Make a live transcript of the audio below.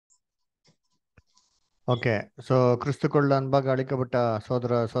Okay. So கிறிஸ்துக்குள் அன்பாக அழைக்கப்பட்ட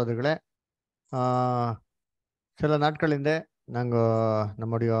சோதர சோதரிகளே, சில நாட்கள் ಹಿಂದೆ நாங்கள்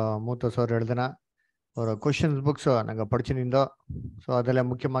நம்முடைய மூத்த சோதர் எழுதின ஒரு கொஷின்ஸ் புக்ஸை நாங்கள் படிச்சுருந்தோம். ஸோ அதில்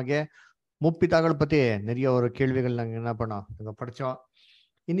முக்கியமாக முப்பிதாக்கள் பற்றி நிறைய ஒரு கேள்விகள் நாங்கள் என்ன பண்ணோம், நாங்கள் படித்தோம்.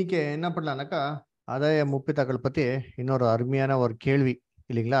 இன்னைக்கு என்ன பண்ணலான்னாக்கா, அதே முப்பிதாக்கள் பற்றி இன்னொரு அருமையான ஒரு கேள்வி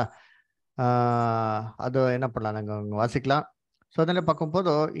இல்லைங்களா, அது என்ன பண்ணலாம் நாங்கள் வாசிக்கலாம். ஸோ அதில்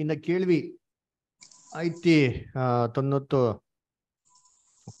பார்க்கும்போது இந்த கேள்வி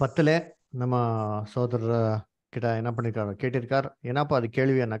 1910 நம்ம சோதர கிட்ட என்ன பண்ணிருக்காரு கேட்டிருக்கார். என்னப்பா அது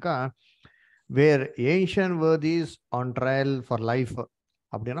கேள்வினாக்கா, வேர் ancient வேர்தீஸ் on trial for life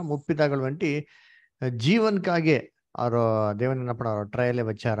அப்படின்னா முப்பிதாக்கள் வந்துட்டு ஜீவனுக்காக அவர் தேவன் என்ன பண்ணார், ட்ரையலை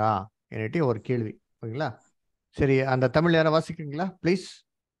வச்சாரா என்னட்டு ஒரு கேள்வி. ஓகேங்களா, சரி. அந்த தமிழ் யாரை வாசிக்கிறீங்களா ப்ளீஸ்?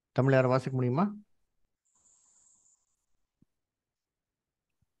 தமிழ் யாரை வாசிக்க முடியுமா?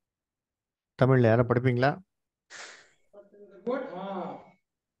 தமிழ்ல யாரை படிப்பீங்களா?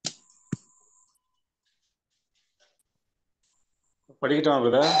 படிக்கட்டும்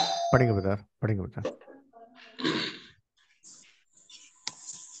பிரதர். படிங்க பிரதர், படிங்க பிரதர்.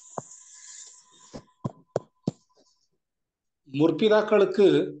 முற்பிதாக்களுக்கு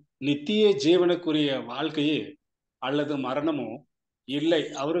நித்திய ஜீவனுக்குரிய வாழ்க்கையே அல்லது மரணமோ இல்லை.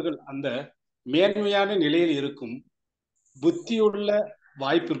 அவர்கள் அந்த மேன்மையான நிலையில் இருக்கும் புத்தியுள்ள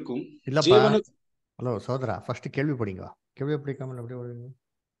வாய்ப்பிற்கும் இல்லப்பா, ஜீவனுக்கு. ஹலோ சோதரா, ஃபர்ஸ்ட் கேள்வி படிங்க. கேள்வி படிக்காமல் அப்படியே வருவீங்க?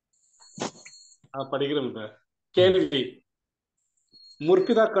 படிக்கிறேன் பிரதர். கேள்வி: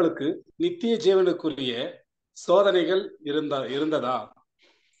 முற்பிதாக்களுக்கு நித்திய ஜீவனுக்குரிய சோதனைகள் இருந்ததா?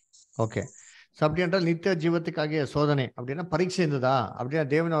 ஓகே. ஸோ அப்படி என்றால் நித்திய ஜீவத்துக்காக சோதனை அப்படின்னா பரீட்சை இருந்ததா அப்படின்னா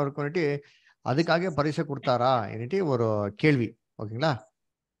தேவன் அவருக்கு வந்துட்டு அதுக்காக பரீட்சை கொடுத்தாரா என்னட்டு ஒரு கேள்வி. ஓகேங்களா,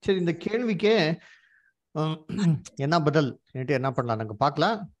 சரி. இந்த கேள்விக்கே என்ன பதில் என்னட்டு என்ன பண்ணலாம் நாங்கள்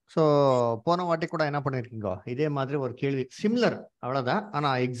பார்க்கலாம். ஸோ போன வாட்டி கூட என்ன பண்ணியிருக்கீங்க, இதே மாதிரி ஒரு கேள்வி சிம்லர், அவ்வளோதான்.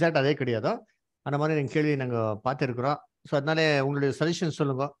 ஆனால் எக்ஸாக்ட் அதே கிடையாதோ அந்த மாதிரி எங்கள் கேள்வி நாங்கள் பார்த்துருக்குறோம். ஸோ அதனால உங்களுடைய சஜஷன்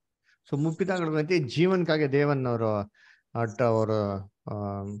சொல்லுங்க. ஸோ முப்பிதாக்களுக்கு வந்து ஜீவனுக்காக தேவன் ஒரு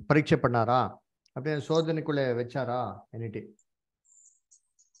பரீட்சை பண்ணாரா அப்படியே சோதனைக்குள்ளே வச்சாரா என்னட்டு?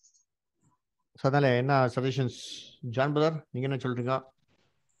 ஸோ அதனால என்ன சஜஷன்ஸ்? ஜான் பிரதர், நீங்க என்ன சொல்றீங்க?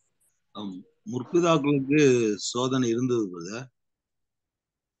 முற்பிதாக்களுக்கு சோதனை இருந்தது பிரதர்.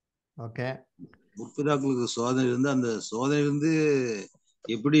 ஓகே. முற்பிதாக்களுக்கு சோதனை இருந்து அந்த சோதனை இருந்து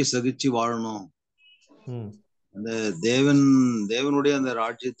எப்படி சகிச்சு வாழணும், அந்த தேவனுடைய அந்த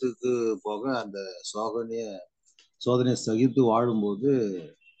ராஜ்யத்துக்கு போக அந்த சோதனையை சகித்து வாழும்போது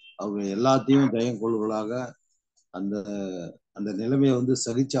அவங்க எல்லாத்தையும் ஜெயம் கொள்வர்களாக அந்த அந்த நிலைமையை வந்து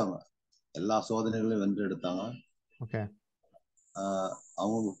சகிச்சாங்க. எல்லா சோதனைகளையும் வென்றெடுத்தாங்க. ஓகே.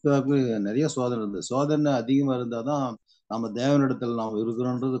 அவங்க முற்பிதாக்களுக்கு நிறைய சோதனை இருந்தது. சோதனை அதிகமா இருந்தாதான் நம்ம தேவனிடத்துல நாம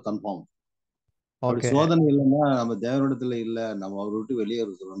இருக்கிறோன்றது கன்ஃபார்ம். அப்படி சோதனை இல்லைன்னா நம்ம தேவனிடத்துல இல்லை, நம்ம அவரை விட்டு வெளியே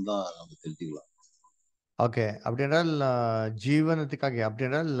இருக்கிறோம் தான் நம்ம தெரிஞ்சுக்கலாம். ஓகே. அப்படி என்றால் ஜீவனத்துக்காக அப்படி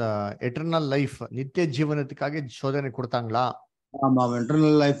என்றால் எட்டர்னல் லைஃப் நித்திய ஜீவனத்துக்காக சோதனை கொடுத்தாங்களா? ஆமா,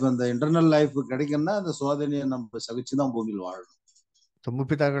 இன்டர்னல் லைஃப், அந்த இன்டர்னல் லைஃப் கிடைக்கும்னா அந்த சோதனையை நம்ம சகிச்சுதான் பூமியில் வாழணும்.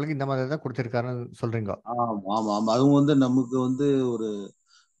 முப்பிதாக்களுக்கு இந்த மாதிரி தான் கொடுத்திருக்காருன்னு சொல்றீங்க? ஆமா ஆமா ஆமா. அவங்க வந்து நமக்கு வந்து ஒரு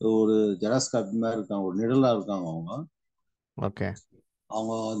ஒரு ஜெராக்ஸ் காப்பி மாதிரி இருக்காங்க, ஒரு நிழலா இருக்காங்க அவங்க. ஓகே.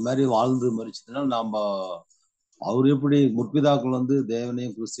 அவங்க அது மாதிரி வாழ்ந்து மறிச்சதுனால நாம அவர் எப்படி முற்பிதாக்கள் வந்து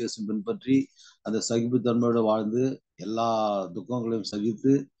தேவனையும் கிறிஸ்தியஸும் பின்பற்றி அந்த சகிப்புத்தன்மையோட வாழ்ந்து எல்லா துக்கங்களையும்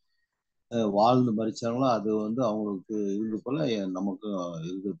சகித்து வாழ்ந்து மறிச்சாங்களோ அது வந்து அவங்களுக்கு இருந்து போல நமக்கு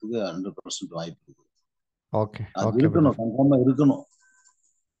இருக்கிறதுக்கு 100% வாய்ப்பு இருக்கு. ஓகே. அது இருக்கணும், கன்ஃபார்மா இருக்கணும்.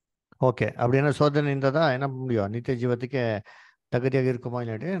 ஓகே. அப்படின்னா சோதனை இருந்ததா என்ன முடியும், நித்திய ஜீவத்துக்கு தகுதியாக இருக்குமா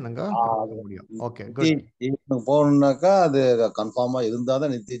இல்லாட்டி நாங்க முடியும். Okay, good. போகணும்னாக்கா அது கன்ஃபார்மா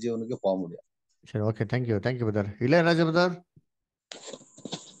இருந்தாதான் நித்திய ஜீவனுக்கு போக முடியும். சரி, okay. Thank you brother. Ilaiyaraaja brother.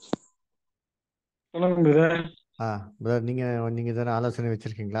 Brother, நீங்க எதனா ஆலோசனை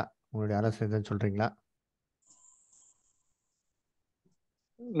வச்சிருக்கீங்களா? உங்களுடைய ஆலோசனை எதுவும் சொல்றீங்களா?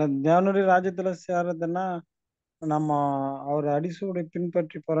 தேவனுடைய ராஜ்யத்துல சேர்றதுன்னா நம்ம அவர் அடிசூடை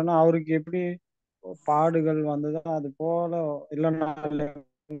பின்பற்றி போறோம்னா அவருக்கு எப்படி பாடுகள் வந்ததோ அது போல இல்லைன்னா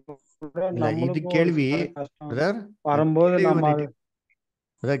இது கேள்வி வரும்போது நம்ம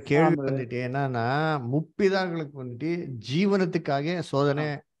கேள்வி வந்துட்டு என்னன்னா, முப்பிதாக்களுக்கு வந்துட்டு ஜீவனத்துக்காக சோதனை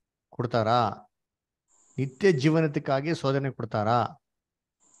கொடுத்தாரா, நித்திய ஜீவனத்துக்காக சோதனை கொடுத்தாரா?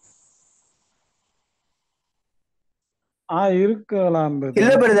 இருக்கலாம்.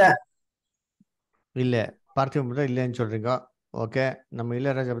 இல்ல பார்த்திபன் பிரதர் இல்லைன்னு சொல்றீங்க. ஓகே. நம்ம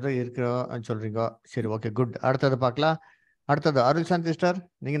இளையராஜா பிரதர் இருக்கிறோம் சொல்றீங்க. சரி, ஓகே, குட். அடுத்தது பார்க்கலாம். அடுத்தது அருள் சாந்தி சிஸ்டர்,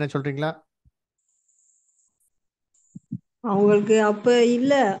 நீங்க என்ன சொல்றீங்களா? அவங்களுக்கு அப்ப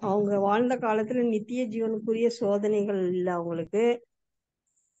இல்ல, அவங்க வாழ்ந்த காலத்துல நித்திய ஜீவனுக்குரிய சோதனைகள் இல்ல அவங்களுக்கு.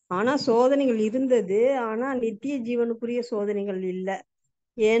 ஆனா சோதனைகள் இருந்தது, ஆனா நித்திய ஜீவனுக்குரிய சோதனைகள் இல்ல.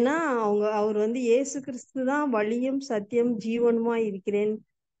 ஏன்னா அவர் இயேசு கிறிஸ்து தான் வழியும் சத்தியம் ஜீவனுமா இருக்கிறேன்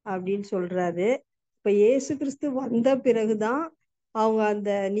அப்படின்னு சொல்றாரு. இப்ப இயேசு கிறிஸ்து வந்த பிறகுதான் அவங்க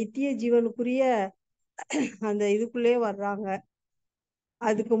அந்த நித்திய ஜீவனுக்குரிய அந்த இதுக்குள்ளே வர்றாங்க.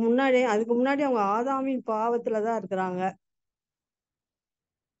 அதுக்கு முன்னாடி அவங்க ஆதாமின் பாவத்துலதான் இருக்கிறாங்க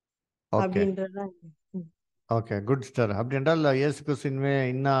ஓகே அப்படின்றதான். Okay good star. அப்படி என்றால் இயேசு கிறிஸ்துவே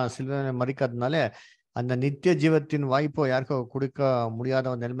இன்னும் சிலுவையில மறிக்காததுனால அந்த நித்திய ஜீவத்தின் வாய்ப்பை யாருக்கோ கொடுக்க முடியாத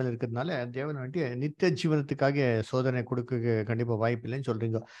ஒரு நிலைமையில இருக்கிறதுனால தேவன் வந்துட்டு நித்திய ஜீவனத்துக்காக சோதனை கொடுக்க கண்டிப்பா வாய்ப்பு இல்லைன்னு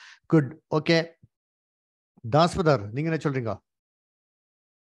சொல்றீங்க. குட். ஓகே தாஸ்பதர், நீங்க என்ன சொல்றீங்க?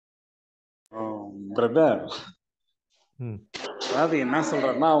 பிரதர், ம் அதாவது என்ன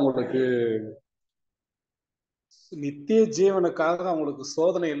சொல்றேன்னா, அவங்களுக்கு நித்திய ஜீவனுக்காக அவங்களுக்கு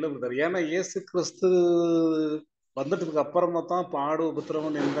சோதனை இல்லை பிரதர். ஏன்னா இயேசு கிறிஸ்து வந்துட்டதுக்கு அப்புறமா தான் பாடு,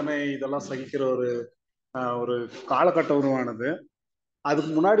 உபத்திரவம், நிந்தனை இதெல்லாம் சகிக்கிற ஒரு காலகட்டம் உருவானது. அதுக்கு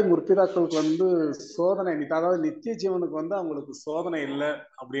முன்னாடி முற்பிதாக்களுக்கு சோதனை, அதாவது நித்திய ஜீவனுக்கு அவங்களுக்கு சோதனை இல்லை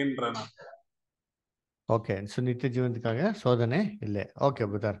அப்படின்ற நான். ஓகே, ஸோ நித்திய ஜீவனத்துக்காக சோதனை இல்லை. ஓகே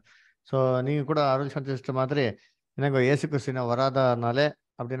புதர். ஸோ நீங்கள் கூட அருள் சந்திச்சிட்ட மாதிரி எனக்கு இயேசு கிறிஸ்துனா வராதனால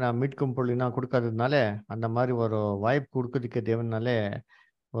அப்படின்னா மீட்கும் பொருளினா கொடுக்காததுனால அந்த மாதிரி ஒரு வாய்ப்பு கொடுக்கறதுக்கு தேவனாலே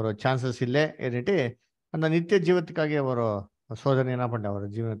ஒரு சான்சஸ் இல்லை ஏறிட்டு அந்த நித்திய ஜீவத்துக்காக ஒரு சோதனை என்ன பண்ண ஒரு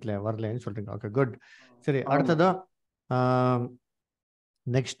ஜீவனத்தில் வரலன்னு சொல்றீங்க. Okay good. சரி, அடுத்ததும்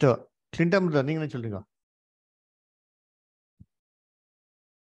நெக்ஸ்ட் கிளின்டன் பிரதர், நீங்க என்ன சொல்றீங்க?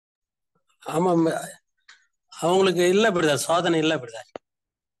 ஆமா, அவங்களுக்கு இல்ல பிரதர், சோதனை இல்ல பிரதர்.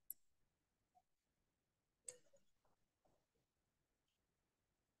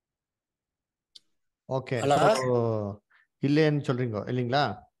 ஓகே, ஹலோ, இல்லைன்னு சொல்றீங்க இல்லைங்களா?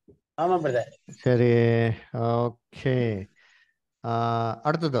 ஆமா பிரதர். சரி, ஓகே.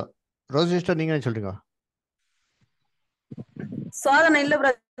 அடுத்தது ரோஸ் சிஸ்டர், நீங்க என்ன சொல்றீங்க? சோதனை இல்ல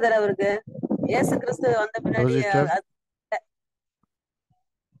பிரதர் அவருக்கு. இயேசு கிறிஸ்து வந்த ரோஸ் பின்னாடி சிஸ்டர்,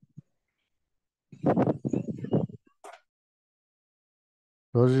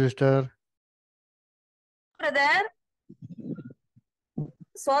 ரோஸ் சிஸ்டர், பிரதர்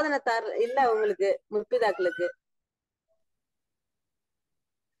சோதனை இல்ல உங்களுக்கு முற்பிதாக்களுக்கு.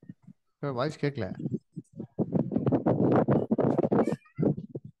 வாய்ஸ் கேட்கல.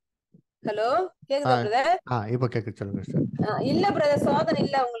 ஹலோ, கேக்குதா பிரதர்? இப்போ கேட்க சொல்லுங்க சார். இல்ல பிரதர், சோதனை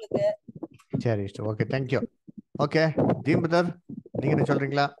இல்ல உங்களுக்கு. சரி sister, okay, thank you. Okay theme brother, நீங்க என்ன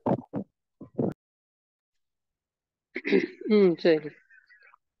சொல்றீங்களா? சரி.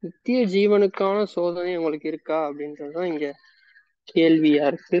 நித்திய ஜீவனுக்கான சோதனை உங்களுக்கு இருக்கா அப்படின்றதுதான் இங்க கேள்வியா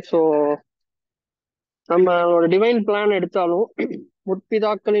இருக்கு. ஸோ நம்ம ஒரு டிவைன் பிளான் எடுத்தாலும்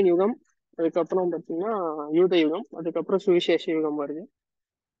முற்பிதாக்களின் யுகம், அதுக்கப்புறம் பார்த்தீங்கன்னா யூத யுகம், அதுக்கப்புறம் சுவிசேஷ யுகம் வருது.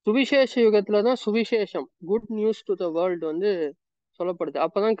 சுவிசேஷ யுகத்துலதான் சுவிசேஷம், good news to the world சொல்லப்படுது.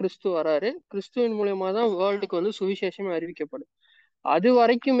 அப்பதான் கிறிஸ்து வராரு. கிறிஸ்துவின் மூலியமா தான் வேர்ல்டுக்கு சுவிசேஷமே அறிவிக்கப்படுது. அது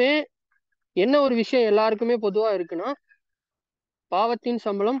வரைக்குமே என்ன ஒரு விஷயம் எல்லாருக்குமே பொதுவா இருக்குன்னா, பாவத்தின்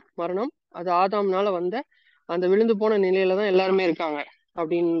சம்பளம் மரணம், அது ஆதாம்னால வந்த அந்த விழுந்து போன நிலையில தான் எல்லாருமே இருக்காங்க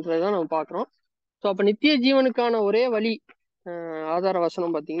அப்படின்றதான் நம்ம பாக்குறோம். ஸோ அப்ப நித்திய ஜீவனுக்கான ஒரே வழி, ஆதார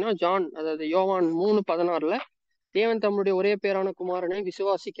வசனம் பார்த்தீங்கன்னா ஜான், அதாவது யோவான் 3:16 தேவன் தம்முடைய ஒரே பேரான குமாரனை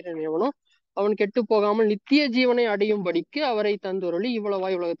விசுவாசிக்கிறேன் எவனோ அவன் கெட்டு போகாமல் நித்திய ஜீவனை அடையும்படிக்கு அவரை தந்துரொளி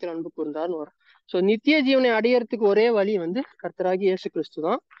இவ்வளவாய் உலகத்தில் அன்பு கூர்ந்தார்னு வரும். ஸோ நித்திய ஜீவனை அடையறதுக்கு ஒரே வழி கர்த்தராகி இயேசு கிறிஸ்து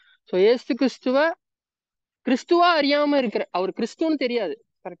தான். ஸோ இயேசு கிறிஸ்துவா அறியாம இருக்கிற, அவர் கிறிஸ்துவன்னு தெரியாது,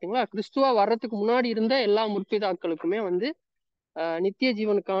 கரெக்டுங்களா? கிறிஸ்துவா வர்றதுக்கு முன்னாடி இருந்த எல்லா முற்பிதாக்களுக்குமே நித்திய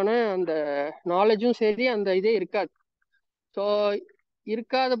ஜீவனுக்கான அந்த நாலேஜும் சரி, அந்த இதே இருக்காது. ஸோ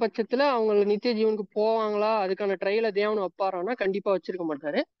இருக்காத பட்சத்துல அவங்க நித்திய ஜீவனுக்கு போவாங்களா, அதுக்கான ட்ரையலை தேவன் வைப்பாரான்னா கண்டிப்பா வச்சிருக்க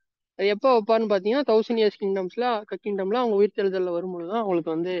மாட்டாரு. அது எப்போ வைப்பாருன்னு பாத்தீங்கன்னா 1000 years கிங்டம்ல அவங்க உயிர்த்தெழுதல்ல வரும்போதுதான்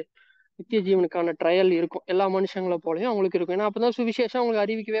அவங்களுக்கு நித்திய ஜீவனுக்கான ட்ரையல் இருக்கும். எல்லா மனுஷங்களை போலயும் அவங்களுக்கு இருக்கும். ஏன்னா அப்பதான் சுவிசேஷம் அவங்களுக்கு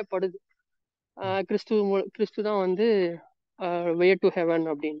அறிவிக்கவே படுது. கிறிஸ்து தான் வே டு ஹெவன்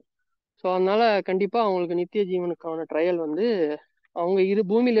அப்படின்னு. ஸோ அதனால கண்டிப்பா அவங்களுக்கு நித்திய ஜீவனுக்கான ட்ரையல் அவங்க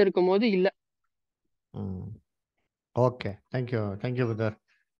பூமியில இருக்கும் போது இல்லை. Okay, thank you brother.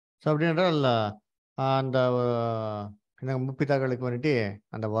 ஸோ அப்படி என்றால் அந்த முப்பிதாக்களுக்கு வந்துட்டு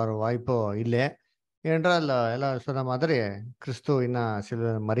அந்த வாய்ப்போ இல்லை என்றால் எல்லாம் சொன்ன மாதிரி கிறிஸ்து இன்னும்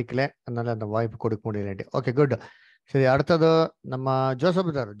சில மறிக்கல, அதனால அந்த வாய்ப்பு கொடுக்க முடியல. Okay good. சரி, அடுத்தது நம்ம ஜோசப்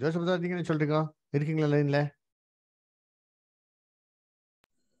பிரதர். நீங்க என்ன சொல்றீங்க? இருக்கீங்களா லைன்ல?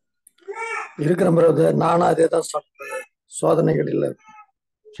 இருக்கிற பிரதர், நானும் அதே தான் சொல்றேன், சோதனைகள் இல்லை.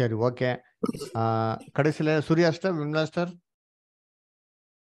 சரி, ஓகே. கடைசியில சூர்யாஸ்டர், விமலாஸ்டர்.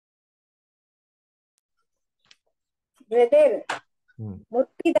 பிரதர், ம்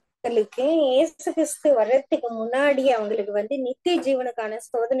முற்பிதாக்களுக்கு இயேசு கிறிஸ்து வர்றதுக்கு முன்னாடி அவங்களுக்கு நித்திய ஜீவனுக்கான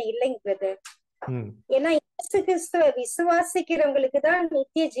சோதனை இல்லைங்க பிரதர். ம் ஏன்னா இயேசு கிறிஸ்துவ விசுவாசிக்கிறவங்களுக்கு தான்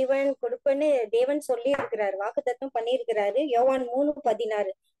நித்திய ஜீவன் கொடுப்பேன்னு தேவன் சொல்லி இருக்கிறாரு, வாக்குத்தத்தம் பண்ணியிருக்கிறாரு. யோவான்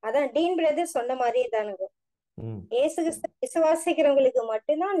 3:16. அதான் டீன் பிரதர் சொன்ன மாதிரியே தானுங்க. ம் இயேசு கிறிஸ்து விசுவாசிக்கிறவங்களுக்கு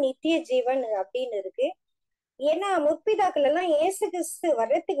மட்டும்தான் நித்திய ஜீவன் அப்படின்னு இருக்கு. ஏன்னா முற்பிதாக்கள் எல்லாம் இயேசு கிறிஸ்து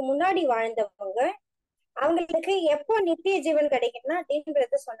வர்றதுக்கு முன்னாடி வாழ்ந்தவங்க. அவங்களுக்கு எப்போ நித்திய ஜீவன் கிடைக்கும்னா டீன்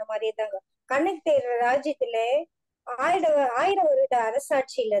பிரதர் சொன்ன மாதிரியே தாங்க. கண்ணுக்கு தெரியுற ராஜ்யத்துல 1000 வருட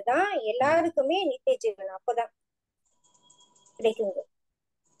அரசாட்சியில தான் எல்லாருக்குமே நித்திய ஜீவன் அப்பதான் கிடைக்குங்க.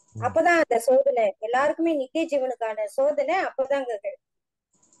 ம். அப்பதான் அந்த சோதனை எல்லாருக்குமே நித்திய ஜீவனுக்கான சோதனை அப்பதாங்க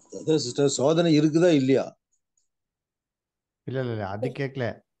அதான் சிஸ்டர், சோதனை இருக்குதா இல்லையா? இல்ல இல்ல இல்ல, அது கேட்கல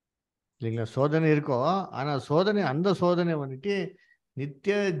இல்லைங்களா. சோதனை இருக்கும், ஆனா சோதனை, அந்த சோதனை வந்துட்டு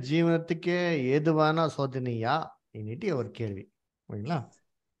நித்திய ஜீவனத்துக்கே ஏதுவான சோதனையா இன்னிட்டு ஒரு கேள்வி. ஓகேங்களா,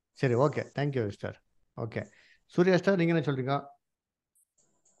 சரி, okay, thank you star. Okay, Surya star, நீங்க என்ன சொல்றீங்க?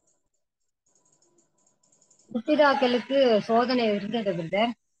 முற்பிதாக்களுக்கு சோதனை இருந்தது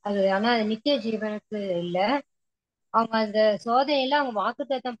பிரதர். அது ஆனா நித்திய ஜீவனுக்கு இல்ல. அவங்க அந்த சோதனையில அவங்க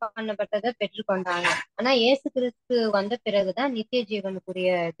வாக்குத்தத்தம் பண்ணப்பட்டதை பெற்றுக்கொண்டாங்க. ஆனா இயேசு கிறிஸ்து வந்த பிறகுதான் நித்திய ஜீவனுக்குரிய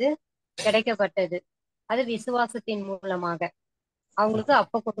இது கிடைக்கப்பட்டது. அது விசுவாசத்தின் மூலமாக. அவங்களுக்கு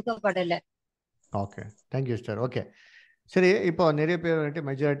அப்ப கொடுக்கப்படல. Okay, thank you star. ஓகே, சரி, இப்போ நிறைய பேர் வந்துட்டு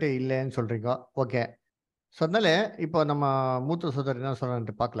மெஜாரிட்டி இல்லைன்னு சொல்றீங்க. ஓகே, ஸோ அதனால இப்போ நம்ம மூத்த சகோதரர் என்ன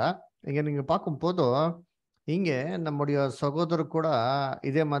சொல்றான்ட்டு பார்க்கலாம். இங்கே நீங்கள் பார்க்கும்போது இங்கே நம்முடைய சகோதரர் கூட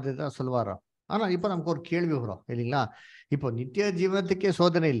இதே மாதிரி தான் சொல்லுவாரோ. ஆனால் இப்போ நமக்கு ஒரு கேள்வி வரும் இல்லைங்களா. இப்போ நித்திய ஜீவனத்துக்கே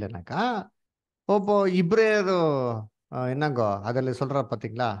சோதனை இல்லைனாக்கா இப்போ இப்ரேயர் என்னங்கோ அதில் சொல்கிறார்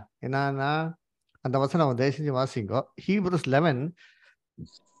பார்த்தீங்களா. என்னன்னா அந்த வசனம் தயவு செஞ்சு வாசிங்கோ. Hebrews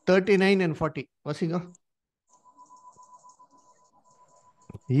 11:39 and 40 வாசிங்கோ.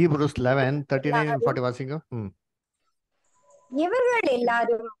 Hebrews 11:39 and 40 வாசிங்கோ. இவர்கள்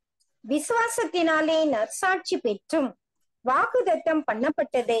எல்லாரும் விசுவாசத்தினாலே நற்சாட்சி பெற்றும் வாக்குத்தத்தம்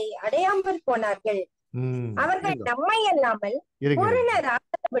பண்ணப்பட்டதை அடையாமல் போனார்கள். அவர்கள் நம்மை அல்லாமல்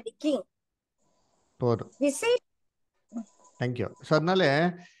பூரணராதபடிக்கு போதும். தேங்க்யூ. ஸோ அதனால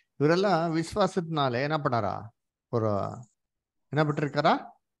இவரெல்லாம் விசுவாசத்தினால என்ன பண்ணாரா, ஒரு என்ன பெற்றிருக்காரா,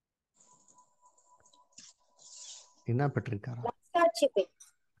 என்ன பெற்றிருக்காரா,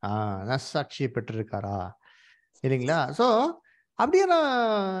 நற்சாட்சியை பெற்றிருக்காரா இல்லைங்களா. ஸோ அப்படியே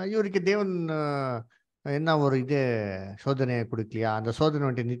இவருக்கு தேவன் என்ன ஒரு இது சோதனையை கொடுக்கலையா, அந்த சோதனை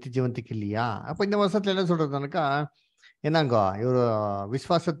வந்துட்டு நித்திய ஜீவனத்துக்கு இல்லையா. அப்போ இந்த வருஷத்துல என்ன சொல்றதுனாக்கா, என்னங்கோ இவர்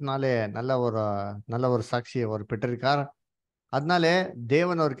விசுவாசத்தினாலே நல்ல ஒரு சாட்சியை அவர் பெற்றிருக்கார். அதனால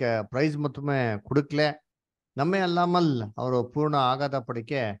தேவன் அவருக்கு பிரைஸ் மட்டுமே கொடுக்கல, நம்ம அல்லாமல் அவர் பூர்ண ஆகாத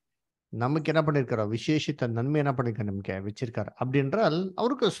படிக்க நமக்கு என்ன பண்ணிருக்காரோ விசேஷித்த நன்மை என்ன பண்ணிருக்காரு நமக்கு வச்சிருக்காரு. அப்படின்றால்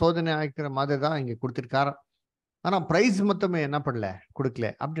அவருக்கு சோதனை ஆகிக்கிற மாதிரி தான் இங்க கொடுத்திருக்காரு. ஆனா பிரைஸ் மட்டுமே என்ன பண்ணல, கொடுக்கல.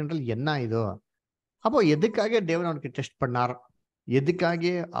 அப்படின்றால் என்ன இதோ, அப்போ எதுக்காக தேவன் அவருக்கு டெஸ்ட் பண்ணார், எதுக்காக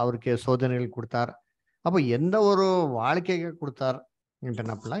அவருக்கு சோதனைகள் கொடுத்தார், அப்போ எந்த ஒரு வாழ்க்கைக்கு கொடுத்தார்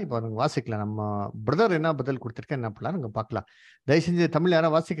என்னப்பலாம் இப்போ நாங்கள் வாசிக்கலாம். நம்ம பிரதர் என்ன பதில் கொடுத்துருக்கேன் என்னப்பலாம் நாங்கள் பார்க்கலாம். தயவு செஞ்சு தமிழ்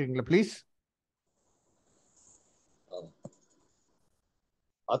யாராவது வாசிக்கிறீங்களா ப்ளீஸ்.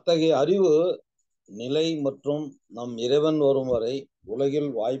 அத்தகைய அறிவு நிலை மற்றும் நம் இறைவன் வரும் வரை உலகில்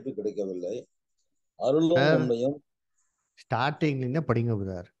வாய்ப்பு கிடைக்கவில்லை. அருளும் உண்மையும் ஸ்டார்டிங்ல படிங்க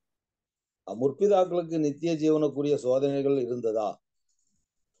பிரதர். முற்பிதாக்களுக்கு நித்திய ஜீவனுக்குரிய சோதனைகள் இருந்ததா?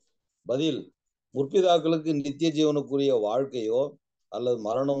 பதில்: முற்பிதாக்களுக்கு நித்திய ஜீவனுக்குரிய வாழ்க்கையோ அல்லது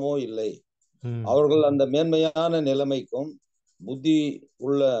மரணமோ இல்லை. அவர்கள் அந்த மேன்மையான நிலைமைக்கும் புத்தி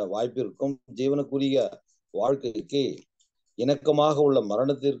உள்ள வாய்ப்பிற்கும் ஜீவனுக்குரிய வாழ்க்கைக்கு இணக்கமாக உள்ள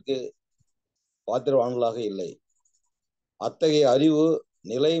மரணத்திற்கு பாத்திரவான்களாக இல்லை. அத்தகைய அறிவு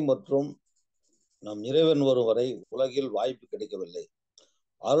நிலை மற்றும் நம் இறைவன் வரும் வரை உலகில் வாய்ப்பு கிடைக்கவில்லை.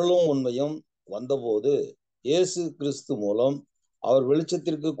 அருளும் உண்மையும் வந்தபோது இயேசு கிறிஸ்து மூலம் அவர்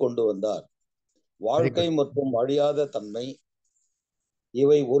வெளிச்சத்திற்கு கொண்டு வந்தார். வாழ்க்கை மற்றும் அழியாத தன்மை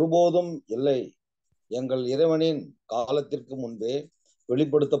இவை ஒருபோதும் இல்லை, எங்கள் இறைவனின் காலத்திற்கு முன்பே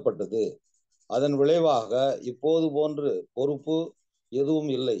வெளிப்படுத்தப்பட்டது. அதன் விளைவாக இப்போது போன்று பொறுப்பு எதுவும்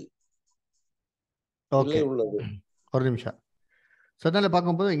இல்லை உள்ளது. ஒரு நிமிஷம். அதனால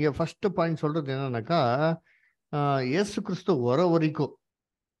பார்க்கும்போது இங்க ஃபர்ஸ்ட் பாயிண்ட் சொல்றது என்னன்னாக்கா, இயேசு கிறிஸ்து வர வரைக்கும்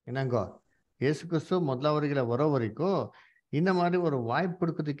என்னங்கோ, இயேசு கிறிஸ்து முதலாம் வரைக்கும் வர வரைக்கும் இந்த மாதிரி ஒரு வாய்ப்பு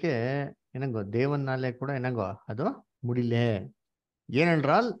எடுக்கிறதுக்கே என்னங்கோ தேவனாலே கூட என்னங்கோ அதோ முடியல.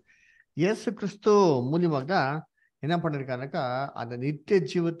 ஏனென்றால் இயேசு கிறிஸ்து மூலியமாக தான் என்ன பண்ணிருக்காருனாக்கா அந்த நித்திய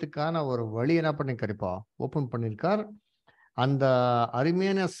ஜீவத்துக்கான ஒரு வழி என்ன பண்ணிருக்காரு, இப்போ ஓபன் பண்ணிருக்கார். அந்த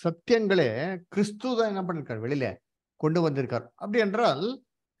அருமையான சத்தியங்களே கிறிஸ்து தான் என்ன பண்ணிருக்காரு, வெளியில கொண்டு வந்திருக்கார். அப்படி என்றால்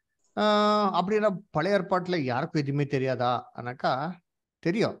அப்படின்னா பழைய ஏற்பாட்டுல யாருக்கும் எதுவுமே தெரியாதா ஆனாக்கா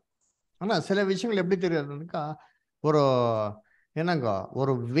தெரியும். ஆனா சில விஷயங்கள் எப்படி தெரியாதுனாக்கா ஒரு என்னங்க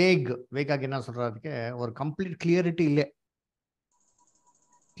ஒரு வேகாக என்ன சொல்றதுக்கு ஒரு கம்ப்ளீட் கிளியரிட்டி இல்லை.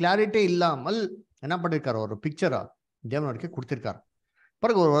 கிளாரிட்டி இல்லாமல் என்ன பண்ணிருக்காரு, ஒரு பிக்சரா தேவனுக்கு கொடுத்திருக்காரு.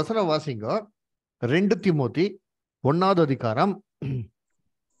 பிறகு ஒரு வசனம் வாசிங்க, 2 தீமோத்தி 1வது அதிகாரம்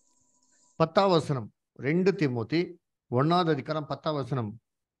 10வது வசனம். 2 தீமோத்தி 1வது அதிகாரம் 10வது வசனம்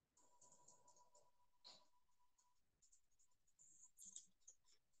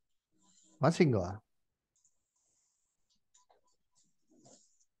வாசிங்க.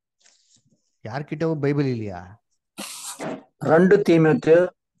 யார்கிட்டவும் பைபிள் இல்லையா? 2 தீமோத்தேயு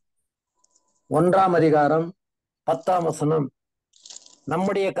 1ஆம் அதிகாரம் 10ஆம் வசனம்.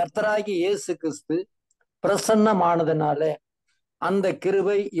 நம்முடைய கர்த்தராகிய இயேசு கிறிஸ்து பிரசன்னமானதினாலே அந்த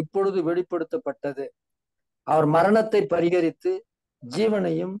கிருபை இப்பொழுது வெளிப்படுத்தப்பட்டது. அவர் மரணத்தை பரிகரித்து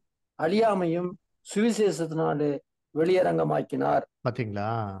ஜீவனையும் அழியாமையும் சுவிசேஷத்தினாலே வெளியரங்கமாக்கினார். பாத்தீங்களா?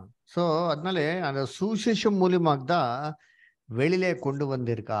 சோ அதனால அந்த சுவிசேஷம் மூலியமாக தான் வெளியிலே கொண்டு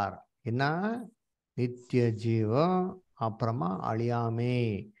வந்திருக்கார். என்ன? நித்திய ஜீவம், அப்புறமா அழியாமை.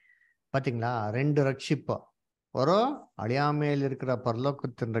 பாத்தீங்களா? 2 ரட்சிப்பு. ஒரு அழியாமையில் இருக்கிற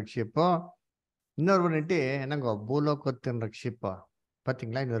பரலோகத்தின் ரட்சிப்பு, இன்னொரு பண்ணிட்டு என்னங்க பூலோகத்தின் ரட்சிப்பு.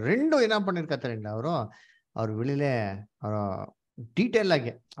 பாத்தீங்களா? இந்த 2 என்ன பண்ணிருக்காரு தெரியுங்களா? அவர் வெளியில டீட்டெயில்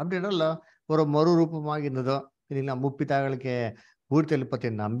ಆಗಿ அப்படின்னா ஒரு மறுரூபமாக இருந்ததோ இல்லைங்களா, முப்பிதாக்களுக்கு ஊர்த்தெழுப்பத்தை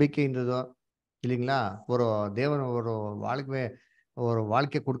நம்பிக்கை இருந்ததோ இல்லைங்களா, ஒரு தேவன் ஒரு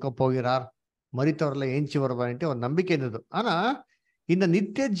வாழ்க்கை கொடுக்க போகிறார், மரித்தவர்ல ஏஞ்சி வருவான்ட்டு ஒரு நம்பிக்கை இருந்தது. ஆனா இந்த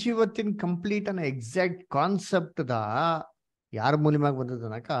நித்திய ஜீவத்தின் கம்ப்ளீட்டான எக்ஸாக்ட் கான்செப்ட் தான் யார் மூலியமாக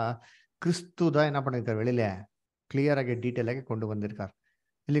வந்ததுனாக்கா கிறிஸ்து தான் என்ன பண்ணிருக்காரு, வெளியில கிளியராக டீட்டெயிலாக கொண்டு வந்திருக்கார்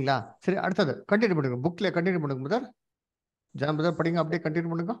இல்லைங்களா. சரி, அடுத்தது கண்டினியூ பண்ணுங்க, புக்ல கண்டினியூ பண்ணுங்க பிரதர். ஜான் பிரதர் படிங்க, அப்படியே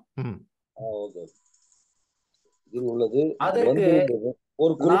கண்டினியூ பண்ணுங்க. இது உள்ளது அதற்கு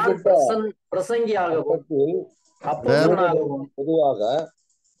ஒரு குறிப்பிட்ட பிரசங்கியாகவும் பொதுவாக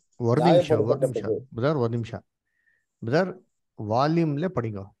ஒரு நிமிஷம் பிரதர் வால்யூம்ல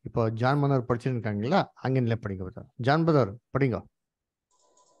படிங்க. இப்போ ஜான் பிரதர் படிச்சிருக்காங்களா, அங்கன்ல படிங்க பிரதர். ஜான் பிரதர் படிங்க.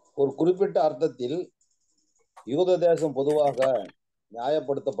 ஒரு குறிப்பிட்ட அர்த்தத்தில் யூத தேசம் பொதுவாக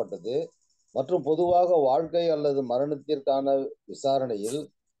நியாயப்படுத்தப்பட்டது மற்றும் பொதுவாக வாழ்க்கை அல்லது மரணத்திற்கான விசாரணையில்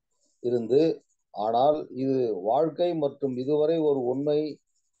இருந்து. ஆனால் இது வாழ்க்கை மற்றும் இதுவரை ஒரு உண்மை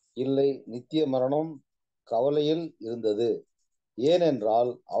இல்லை நித்திய மரணம் கவலையில் இருந்தது.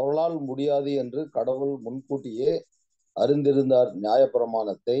 ஏனென்றால் அவர்களால் முடியாது என்று கடவுள் முன்கூட்டியே அறிந்திருந்தார்.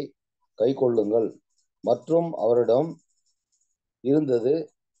 நியாயப்பிரமாணத்தை கை கொள்ளுங்கள் மற்றும் அவரிடம் இருந்தது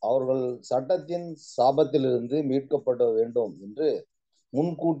அவர்கள் சட்டத்தின் சாபத்திலிருந்து மீட்கப்பட வேண்டும் என்று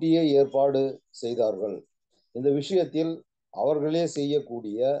முன்கூட்டியே ஏற்பாடு செய்தார்கள். இந்த விஷயத்தில் அவர்களே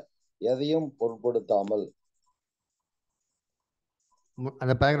செய்யக்கூடிய எதையும் பொருட்படுத்தாமல்.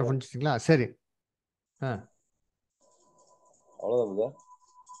 அந்த பேராகிராஃப் முடிச்சிட்டீங்களா? சரி, அவ்வளவுதான்.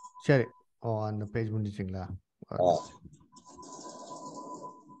 சரி, அந்த பேஜ் முடிச்சிட்டீங்களா?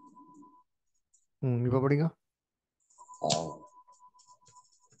 இப்ப படிங்க.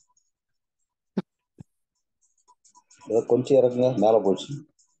 கொஞ்சம் இறக்குங்க, மேல போச்சு.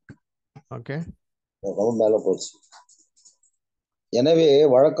 ஓகே, மேல போச்சு. எனவே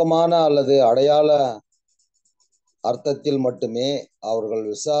வழக்கமான அல்லது அடையாள அர்த்தத்தில் மட்டுமே அவர்கள்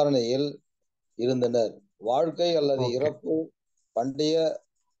விசாரணையில் இருந்தனர். வாழ்க்கை அல்லது இறப்பு பண்டைய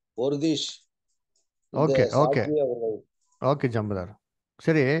ஒர்தீஸ். ஓகே ஜம்பதார்.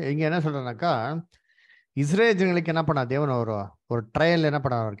 சரி, இங்க என்ன சொல்றேன்னாக்கா இஸ்ரேல் ஜனங்களுக்கு என்ன பண்ணா தேவன் ஒரு ட்ரையல் என்ன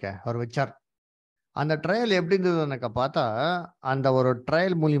பண்ண அவர் வச்சார். அந்த ட்ரையல் எப்படி இருந்ததுனாக்கா பார்த்தா அந்த ஒரு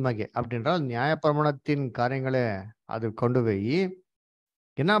ட்ரையல் மூலியமாக அப்படின்றால் நியாயப்பிரமாணத்தின் காரியங்களே அது கொண்டு போய்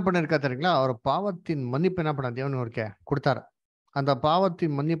என்ன பண்ணிருக்கா தெரியுங்களா, அவர் பாவத்தின் மன்னிப்பு என்ன பண்ண தேவன் கொடுத்தாரு. அந்த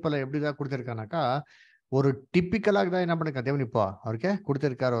பாவத்தின் மன்னிப்புல எப்படிதான் கொடுத்திருக்கானாக்கா ஒரு டிப்பிக்கலாக தான் என்ன பண்ணிருக்கா தேவன் இப்போ அவருக்கு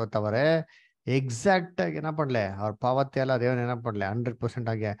கொடுத்திருக்காரு. தவிர எக்ஸாக்டா என்ன பண்ணல, அவர் பாவத்தையெல்லாம் தேவன் என்ன பண்ணல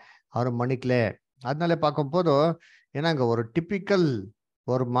 100% ஆகிய அவர் மன்னிக்கல. அதனால பார்க்கும் போது ஏன்னாங்க ஒரு டிப்பிக்கல்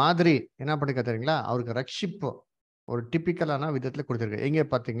ஒரு மாதிரி என்ன பண்ணிக்க தெரியுங்களா, அவருக்கு ரட்சிப்பு ஒரு டிப்பிக்கலான விதத்துல கொடுத்துருக்கு. எங்க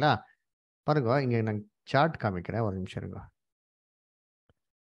பாத்தீங்களா பாருங்க, இங்க நான் சார்ட் காமிக்கிறேன், ஒரு நிமிஷம் இருங்க.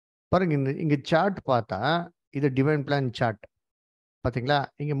 பாருங்க, இங்க சார்ட் பார்த்தா இது டிவைன் பிளான் சார்ட் பாத்தீங்களா.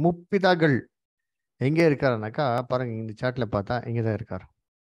 இங்க முப்பிதாக்கள் எங்க இருக்காருனாக்கா பாருங்க, இந்த சார்ட்ல பார்த்தா இங்கதான் இருக்காரு.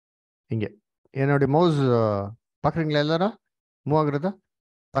 இங்க என்னுடைய மவுஸ் பாக்குறீங்களா எல்லாரும் மூவ் ஆகுறதா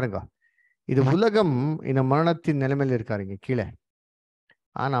பாருங்க. இது உலகம் இந்த மரணத்தின் நிலைமையில இருக்காருங்க கீழே.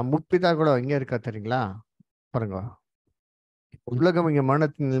 ஆனா முற்பிதாக்களோ எங்க இருக்கா தெரியுங்களா? பாருங்க, உலகம் இங்க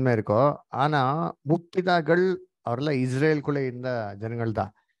மரணத்தின் நிலைமை இருக்கோ, ஆனா முற்பிதாக்கள் அவர்லாம் இஸ்ரேலுக்குள்ள இருந்த ஜனங்கள்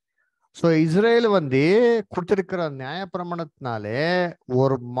தான். ஸோ இஸ்ரேல் கொடுத்திருக்கிற நியாயப்பிரமாணத்தினாலே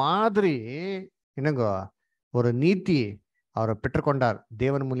ஒரு மாதிரி என்னங்க ஒரு நீதி அவரை பெற்றுக்கொண்டார்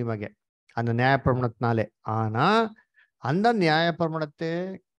தேவன் மூலியமாக அந்த நியாயப்பிரமாணத்தினாலே. ஆனா அந்த நியாயப்பிரமாணத்தை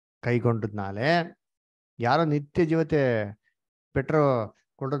கை கொண்டதுனாலே யாரும் நித்திய ஜீவத்தை பெற்று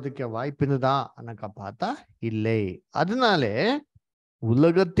கொள்றதுக்கு வாய்ப்புன்னுதா அனக்கா பார்த்தா இல்லை. அதனாலே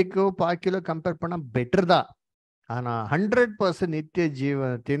உலகத்துக்கு பாக்கிலோ கம்பேர் பண்ண பெட்டர் தான். ஆனா 100% நித்திய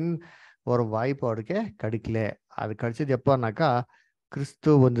ஜீவனத்தின் ஒரு வாய்ப்பு அவருக்கு கிடைக்கல. அது கிடைச்சது எப்போனாக்கா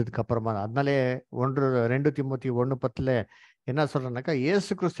கிறிஸ்து வந்ததுக்கு அப்புறமா. அதனாலே 2 தீமோத்தி 1:10 என்ன சொல்றேன்னாக்கா,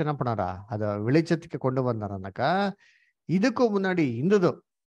 இயேசு கிறிஸ்து என்ன பண்ணாரா அதை வெளிச்சத்துக்கு கொண்டு வந்தாரானாக்கா இதுக்கு முன்னாடி இருந்தது,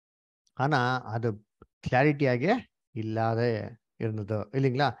 ஆனா அது கிளாரிட்டியாக இல்லாத இருந்தது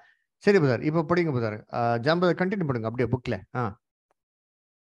இல்லைங்களா? சரி புதர், இப்போ படிங்க புதர். ஜாம்பர் கண்டினியூ பண்ணுங்க அப்படியே புக்ல.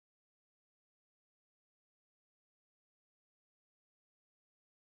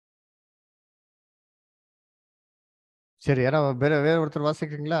 சரி, யாரோ வேற ஒருத்தர்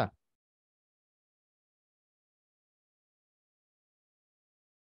வாசிக்கிறீங்களா?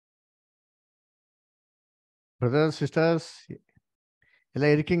 பிரதர்ஸ் சிஸ்டர்ஸ்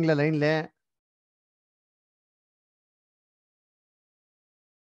எல்லாம் இருக்கீங்களா லைன்ல?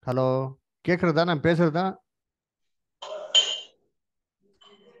 ஹலோ, கேக்குறதா நான் பேசுறதா?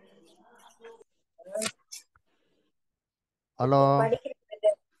 ஹலோ,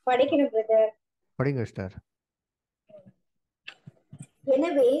 படிக்கணும் பிரதர். படிங்க சிஸ்டர்.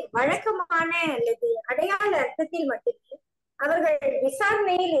 எனவே வழக்கமான அல்லது அடையாள அர்த்தத்தில் மட்டுமே அவர்கள்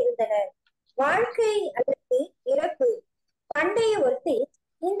விசாரணையில் இருந்தனர். வாழ்க்கை அல்லது இறப்பு பண்டைய ஒருத்தி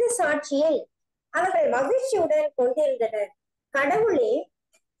இந்த சாட்சியை அவர்கள் மகிழ்ச்சியுடன் கொண்டிருந்தனர். கடவுளே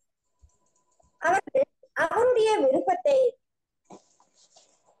அவர்கள் அவருடைய விருப்பத்தை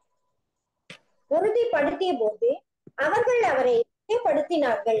உறுதிப்படுத்திய போது அவர்கள் அவரை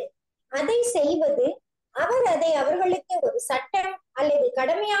படுத்தினார்கள். அதை செய்வது அவர் அதை அவர்களுக்கு ஒரு சட்டம் அல்லது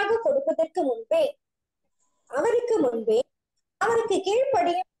கடமையாக கொடுப்பதற்கு முன்பே அவருக்கு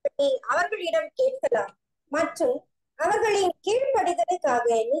கீழ்ப்படியும்படி அவர்களிடம் கேட்கலாம் மற்றும் அவர்களின் கீழ்ப்படிதலுக்காக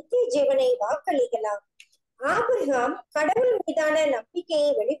நித்திய ஜீவனை வாக்களிக்கலாம். ஆபிரகாம் கடவுள் மீதான நம்பிக்கையை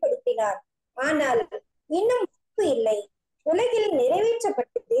வெளிப்படுத்தினார், ஆனால் இன்னும் இல்லை. உலகில்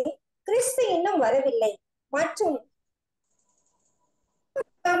நிறைவேற்றப்பட்டது, கிறிஸ்து இன்னும் வரவில்லை. மற்றும்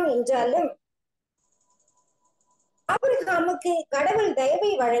என்றாலும் ஆபிரகாமுக்கு கடவுள்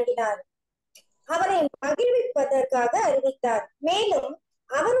தயவை வழங்கினார், அவரை மகிழ்விப்பதற்காக அறிவித்தார். மேலும்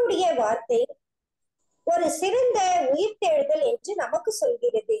அவருடைய வார்த்தை ஒரு சிறந்த உயிர்த்தெழுதல் என்று நமக்கு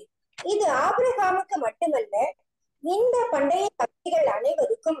சொல்கிறது. இது ஆபிரகாமுக்கு மட்டுமல்ல, இந்த பண்டைய பக்திகள்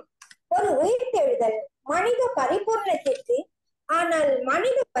அனைவருக்கும் ஒரு உயிர்த்தெழுதல் மனித பரிபூர்ணத்திற்கு. ஆனால்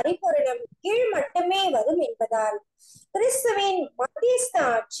மனித பரிபூரணம் கீழ் மட்டுமே வரும் என்பதால் கிறிஸ்துவின் மத்தியஸ்த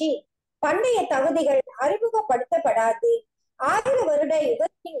ஆட்சி பண்டைய தகுதிகள் அறிமுகப்படுத்தப்படாது. 1000 வருட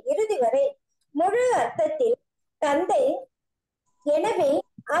யுகத்தின் இறுதி வரை முழு அர்த்தத்தில் தந்தை. எனவே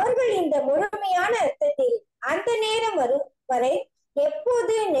அவர்கள் இந்த முழுமையான அர்த்தத்தில் அந்த நேரம் வரும் வரை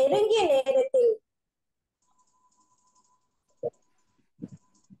எப்போது நெருங்கிய நேரத்தில்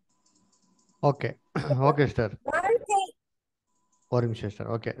ஓகே ஓகே சார், ஒரு நிமிஷம் சார்.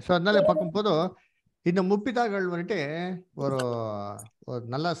 ஓகே, ஸோ அதனால பார்க்கும்போது இந்த முப்பிதாக்கள் ஒரு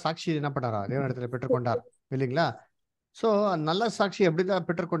நல்ல சாட்சி என்ன பண்ணாரா தேவனிடத்துல பெற்றுக்கொண்டார் இல்லைங்களா? ஸோ நல்ல சாட்சி எப்படிதான்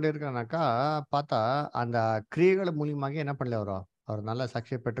பெற்றுக்கொண்டு இருக்கிறானாக்கா பார்த்தா அந்த கிரியைகள் மூலியமாக என்ன பண்ணல அவர் நல்ல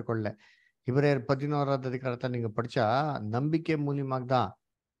சாட்சியை பெற்றுக்கொள்ள. இவரேர் 11வது அதிகாரத்தை நீங்க படிச்சா நம்பிக்கை மூலியமாக தான்,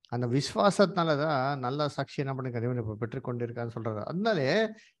 அந்த விசுவாசத்தினாலதான் நல்ல சாட்சி என்ன பண்ணுங்க தேவன் இப்ப பெற்றுக்கொண்டு இருக்கான்னு சொல்றாரு. அதனாலே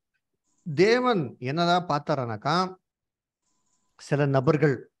தேவன் என்னதான் பார்த்தாரானாக்கா, சில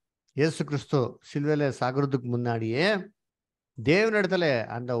நபர்கள் இயேசு கிறிஸ்து சிலுவையில சாகிறதுக்கு முன்னாடியே தேவனிடத்துல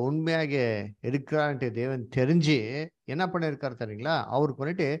அந்த உண்மையாக இருக்கிறான்ட்டு தேவன் தெரிஞ்சு என்ன பண்ணிருக்காரு தெரியுங்களா?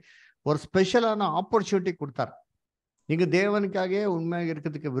 அவருக்கு ஒரு ஸ்பெஷலான ஆப்பர்ச்சுனிட்டி கொடுத்தார். நீங்க தேவனுக்காக உண்மையாக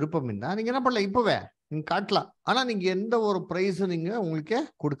இருக்கிறதுக்கு விருப்பம் இருந்தா நீங்க என்ன பண்ணல, இப்பவே நீங்க காட்டலாம். ஆனா நீங்க எந்த ஒரு பிரைஸும் நீங்க உங்களுக்கு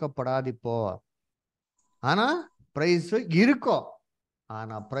கொடுக்கப்படாது இப்போ. ஆனா பிரைஸ் இருக்கும்.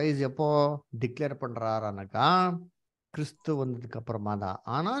 ஆனா பிரைஸ் எப்போ டிக்ளேர் பண்றாருனாக்கா கிறிஸ்து வந்ததுக்கு அப்புறமா தான்.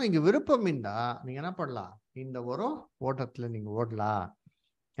 ஆனா நீங்க விருப்பம் இருந்தா நீங்க என்ன பண்ணலாம், இந்த ஒரு ஓட்டத்துல நீங்க ஓடலாம்.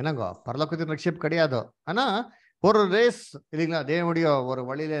 என்னங்கோ பரலோகத்தின் ரட்சிப்பு கிடையாது, ஆனா ஒரு ரேஸ் இல்லைங்களா, தேவனுடைய ஒரு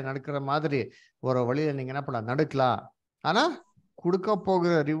வழியில நடக்கிற மாதிரி ஒரு வழியில நீங்க என்ன பண்ணலாம், நடக்கலாம். ஆனா கொடுக்க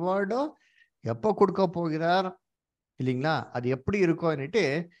போகிற ரிவார்டோ எப்போ கொடுக்க போகிறார் இல்லைங்களா, அது எப்படி இருக்கும்னுட்டு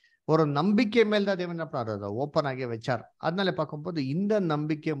ஒரு நம்பிக்கை மேல் தான் தேவன் என்ன பண்ணாரு, ஓப்பன் ஆகி வச்சார். அதனால பார்க்கும்போது இந்த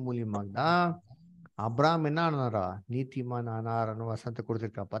நம்பிக்கை மூலியமாக தான் அப்ராம் என்ன ஆனாரா, நீதிமான் ஆனார்னு வசனத்தை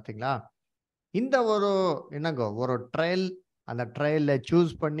கொடுத்துருக்கா. பாத்தீங்களா? இந்த ஒரு என்னங்க ஒரு ட்ரையல், அந்த ட்ரையல்ல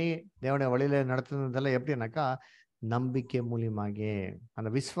சூஸ் பண்ணி தேவனுடைய வழியில நடத்துனதெல்லாம் எப்படின்னாக்கா நம்பிக்கை மூலியமாக, அந்த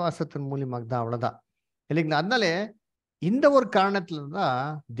விசுவாசத்தின் மூலியமாக தான். அவ்வளவுதான் இல்லைங்களா? அதனால இந்த ஒரு காரணத்துல தான்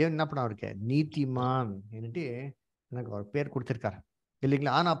தேவன் என்ன பண்ண அவருக்கு நீதிமான் என்னட்டு எனக்கு ஒரு பேர் கொடுத்திருக்காரு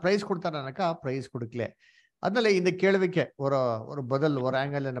இல்லைங்களா? ஆனா பிரைஸ் கொடுத்தாருனாக்கா பிரைஸ் கொடுக்கல. அதனால இந்த கேள்விக்கு ஒரு ஒரு பதில், ஒரு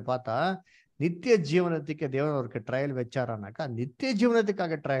ஆங்கிள் என்ன பார்த்தா, நித்திய ஜீவனத்துக்கு தேவன் அவருக்கு ட்ரையல் வச்சாரானாக்கா நித்திய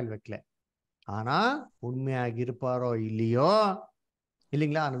ஜீவனத்துக்காக ட்ரையல் வைக்கல. ஆனா உண்மையாக இருப்பாரோ இல்லையோ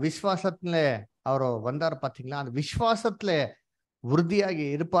இல்லைங்களா, அந்த விசுவாசத்துல அவரோ வந்தார் பாத்தீங்களா, அந்த விசுவாசத்துல உறுதியாகி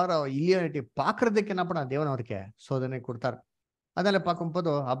இருப்பாரோ இல்லையோட்டு பாக்குறதுக்கு என்ன பண்ண தேவன் அவருக்கு சோதனை கொடுத்தார். அதனால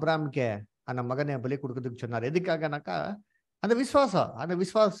பார்க்கும்போது அப்ராமுக்கு அந்த மகனை பலி கொடுக்கறதுக்கு சொன்னார். எதுக்காகனாக்கா அந்த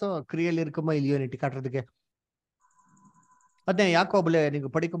விசுவாசம் கிரியல் இருக்குமா இல்லையோன்னு காட்டுறதுக்கு. அதான் யாக்கோபுல நீங்க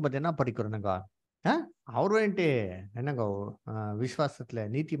படிக்கும்போது என்ன படிக்கிறோம் நாங்க, அவரு வந்துட்டு என்னங்க விசுவாசத்துல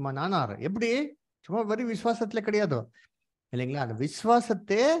நீதிமான் ஆனார். எப்படி? சும்மா வெறும் விசுவாசத்துல கிடையாது இல்லைங்களா, அந்த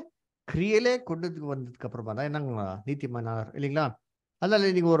விசுவாசத்தை கிரியலே கொண்டு வந்ததுக்கு அப்புறமா தான் என்னங்க நீதிமான் ஆனார் இல்லைங்களா?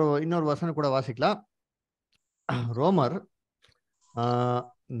 அதனால நீங்க இன்னொரு வசனம் கூட வாசிக்கலாம். ரோமர்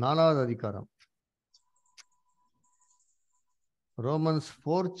 4வது அதிகாரம், Romans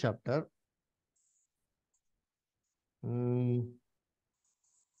 4th chapter,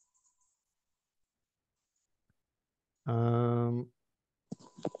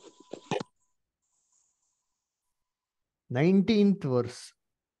 19th verse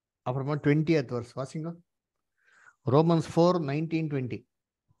அப்புறமா 20th verse வாசிங்க. ரோமன்ஸ் 4:19-20.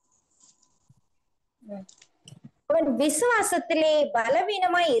 அவன் விசுவாசத்திலே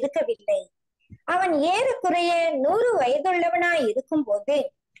பலவீனமாய் இருக்கவில்லை. அவன் ஏறக்குறைய 100 வயதுள்ளவனாய் இருக்கும் போது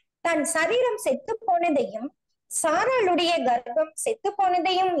தன் சரீரம் செத்து போனதையும் சாராளுடைய கர்ப்பம் செத்து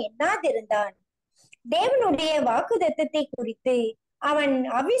போனதையும் எண்ணாதிருந்தான். தேவனுடைய வாக்குத்தத்தத்தை குறித்து அவன்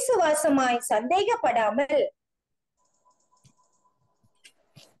அவிசுவாசமாய் சந்தேகப்படாமல்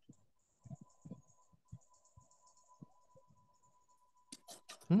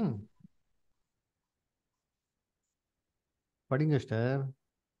படிங்க சிஸ்டர்.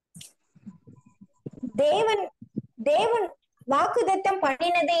 தேவன் வாக்குத்தத்தம்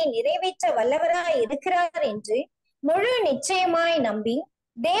பண்ணினதை நிறைவேற்ற வல்லவராய் இருக்கிறார் என்று முழு நிச்சயமாய் நம்பி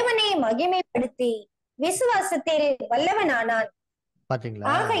தேவனை மகிமைப்படுத்தி விசுவாசத்தில் வல்லவனானான். பாத்தீங்களா?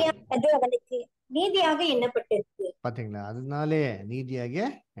 ஆகையால் அது அவனுக்கு நீதியாக எண்ணப்பட்டிருக்கு. பாத்தீங்களா? அதனாலே நீதியாக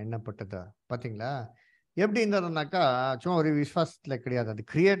எண்ணப்பட்டது. பாத்தீங்களா எப்படி இருந்ததுனாக்கா சும்மா ஒரு விசுவாசத்துல கிடையாது, அது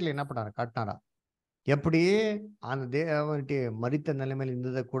கிரியேட்ல என்ன பண்ணாரு காட்டினாரா. எப்படி அந்த தேவன் வந்துட்டு மரித்த நிலைமையில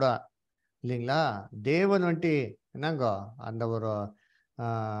இருந்ததை கூட இல்லைங்களா, தேவன் வந்துட்டு என்னங்க அந்த ஒரு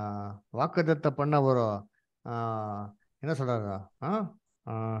வாக்குத்தத்தை பண்ண ஒரு என்ன சொல்றாரு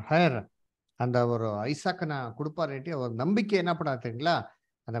ஹயர் அந்த ஒரு ஐசாக்கனை கொடுப்பாருட்டு ஒரு நம்பிக்கை என்ன பண்ணாருங்களா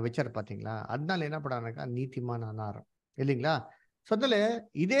அந்த வச்சார். பார்த்தீங்களா? அதனால என்ன பண்ணாருனாக்கா நீதிமான் ஆனார் இல்லைங்களா? சொந்தல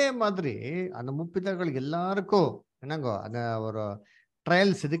இதே மாதிரி அந்த முப்பிதர்கள் எல்லாருக்கும் என்னங்கோ அந்த ஒரு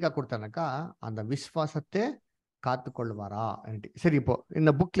ட்ரையல்ஸ் எதுக்காக கொடுத்தானாக்கா அந்த விசுவாசத்தை காத்து கொள்வாரா. சரி, இப்போ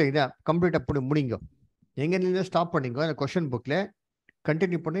இந்த புக்ல இதை கம்ப்ளீட் அப்படி முடிங்க, எங்க நீங்க ஸ்டாப் பண்ணிங்க, இந்த கொஸ்டின் புக்ல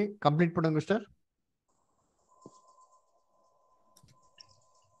கண்டினியூ பண்ணி கம்ப்ளீட் பண்ணுங்க சார்.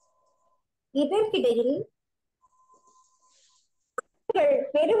 இதற்கிடையில்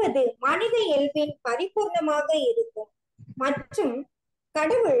பெறுவது மனித இயல்பின் பரிபூர்ணமாக இருக்கும் மற்றும்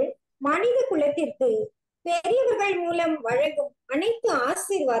கடவுள் மனித குலத்திற்கு பெரியவர்கள் மூலம் வழங்கும் அனைத்து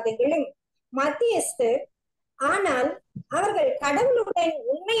ஆசீர்வாதங்களும் மத்தியஸ்தர். ஆனால் அவர்கள் கடவுளுடன்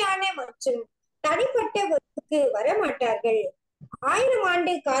உண்மையான மற்றும் தனிப்பட்ட உறவுக்கு வரமாட்டார்கள். 1000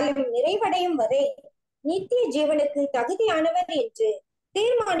 ஆண்டு காலம் நிறைவடையும் வரை நித்திய ஜீவனுக்கு தகுதியானவர் என்று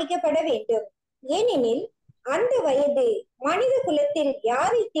தீர்மானிக்கப்பட வேண்டும். ஏனெனில் அந்த வயது மனித குலத்தில்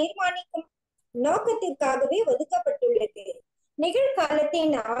யாரை தீர்மானிக்கும் நோக்கத்திற்காகவே ஒதுக்கப்பட்டுள்ளது.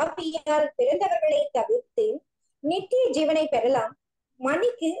 நிகழ்காலத்தின் ஆவியால் பிறந்தவர்களை தவிர்த்து நித்திய ஜீவனை பெறலாம்.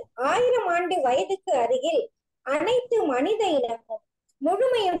 மணிக்கு 1000 ஆண்டு வயதுக்கு அருகில் அனைத்து மனித இனமும்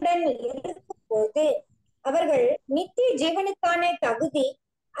முழுமையுடன் இருக்கும் போது அவர்கள் நித்திய ஜீவனுக்கான தகுதி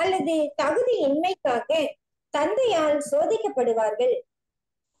அல்லது தகுதியின்மைக்காக தந்தையால் சோதிக்கப்படுவார்கள்.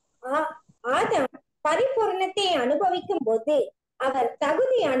 ஆதாம் பரிபூர்ணத்தை அனுபவிக்கும் போது அவர்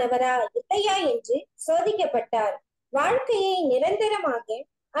தகுதியானவரா இல்லையா என்று சோதிக்கப்பட்டார். வாழ்க்கையை நிரந்தரமாக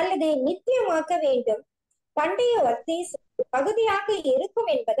அல்லது நித்தியமாக்க வேண்டும். பண்டைய வர்த்தீஸ் பகுதியாக இருக்கும்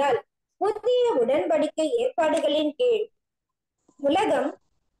என்பதால் புதிய உடன்படிக்கை ஏற்பாடுகளின் கீழ் உலகம்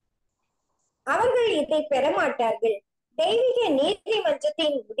அவர்கள் இதை பெற மாட்டார்கள். தெய்வீக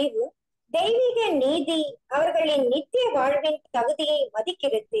நீதிமன்றத்தின் முடிவு. தெய்வீக நீதி அவர்களின் நித்திய வாழ்வின் தகுதியை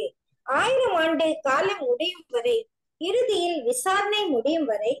மதிக்கிறது. 1000 ஆண்டு காலம் முடியும் வரை, இறுதியில் விசாரணை முடியும்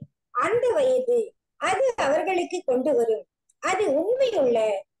வரை அந்த வயது அது அவர்களுக்கு கொண்டு வரும். அது உண்மையுள்ள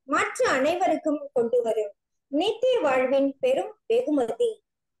மற்ற அனைவருக்கும் கொண்டு வரும் நித்திய வாழ்வின் பெரும் வெகுமதி.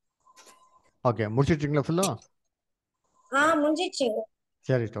 ஓகே, முடிச்சிட்டீங்களா ஃபுல்லா? முடிஞ்சிச்சுங்க.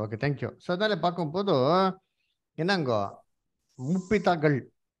 சரி, ஓகே, தேங்க்யூ. ஸோ அதனால பார்க்கும்போது என்னங்கோ முப்பிதாக்கள்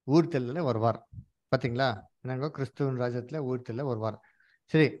ஊர்த்தல்ல வருவார். பார்த்தீங்களா? என்னங்கோ கிறிஸ்துவின் ராஜ்யத்தில் ஊர்த்தல்ல வருவார்.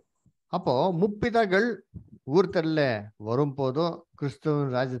 சரி, அப்போ முப்பிதாக்கள் ஊர்த்தல்ல வரும்போதோ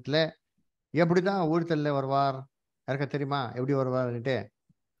கிறிஸ்துவின் ராஜ்யத்துல எப்படிதான் ஊர்த்தல்ல வருவார்? யாருக்கா தெரியுமா எப்படி வருவார்னுட்டு?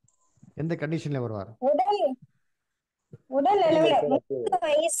 எந்த கண்டிஷன்ல வருவார்? உடல் அளவுல 30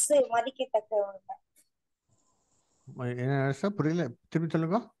 வயசு மதிக்கத்தக்கவங்க. என்ன சார் புரியல, திரும்பி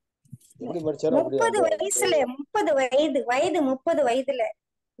சொல்லுங்க. 30 வயசுல 30 வயது 30 வயதுல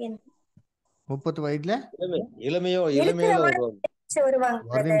 30 வயதுல இளமையோ வருவாங்க.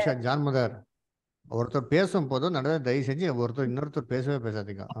 ஒரு நிமிஷம் ஜான் மதர், ஒருத்தர் பேசும் போது நடுவே தயவு செஞ்சு ஒருத்தர் இன்னொருத்தர் பேசவே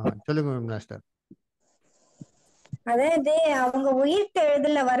பேசாதீங்க. சொல்லுங்க மாஸ்டர். அதாவது அவங்க உயிர்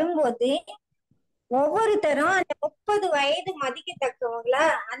தெழுதல வரும்போது ஒவ்வொருத்தரும் அந்த 30 வயது மதிக்கத்தக்கவங்களா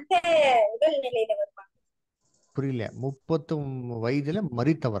அந்த உடல்நிலையில வருவாங்க. புரியல, 30 வயதுல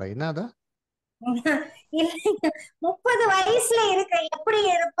மறித்தவரை என்னதா? இல்லைங்க, 30 வயசுல இருக்க எப்படி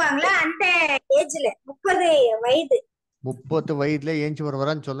இருப்பாங்களா அந்த ஏஜ்ல 30 வயது. 30 வயதுல ஏஞ்சி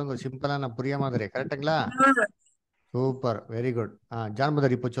வருவாரான்னு சொல்லுங்க, சிம்பிளா, நான் புரிய மாதிரி. கரெக்டுங்களா? Super, very good. John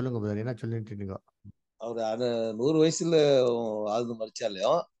mother இப்போ சொல்லுங்க பிரதர், என்ன சொல்லிட்டு இருக்கீங்க? அவர் 100 வயசுல ஆழ்ந்து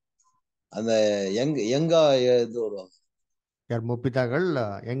மறிச்சாலையும் அந்த எங்கா இது வருவாங்க. யார் முப்பிதாக்கள்?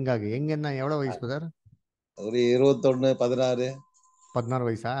 எங்கன்னா எவ்வளவு வயசு பிரதர்? ஒரு 21, 16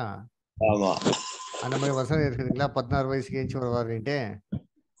 வயசா? ஆமா, அந்த மாதிரி வசதி இருக்குதுங்களா 16 வயசுக்கு ஏஞ்சி வருவாருன்ட்டு?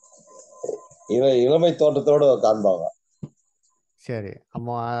 இளமை தோட்டத்தோட காண்பாங்க. சரி,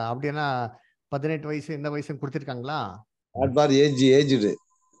 அம்மா அப்படின்னா 18 வயசு இந்த வயசு கொடுத்துருக்காங்களா?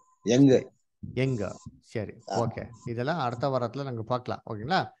 எங்க? சரி, ஓகே, இதெல்லாம் அடுத்த வாரத்துல நாங்க பார்க்கலாம்.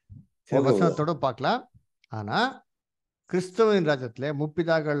 ஓகேங்களா? சரி, வசனத்தோட பார்க்கலாம். ஆனா கிறிஸ்துவின் ராஜ்யத்துல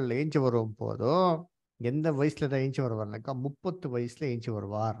முப்பிதாக்கள் ஏஞ்சி வரும் போதும் எந்த வயசுல தான் ஏஞ்சி வருவார்னாக்கா 30 வயசுல ஏஞ்சி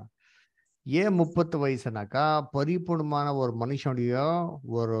வருவார். ஏன் 30 வயசுனாக்கா பரிபூர்ணமான ஒரு மனுஷனுடைய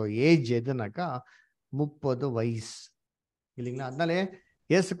ஒரு ஏஜ் எதுனாக்கா 30 வயசு இல்லைங்களா? அதனாலே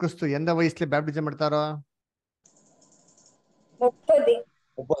இயேசு கிறிஸ்து எந்த வயசுல பேப்டிசம் எடுத்தாரோ? 30.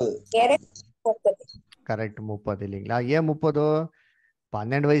 கரெக்ட், 30 இல்லைங்களா? ஏன் 30?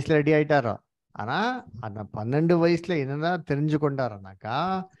 12 வயசுல ரெடி ஆயிட்டாரோ. ஆனா அந்த 12 வயசுல என்னதான் தெரிஞ்சு கொண்டாருனாக்கா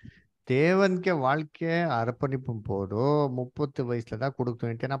தேவனுக்கு வாழ்க்கைய அர்ப்பணிப்பும் போதும் 30 வயசுல தான்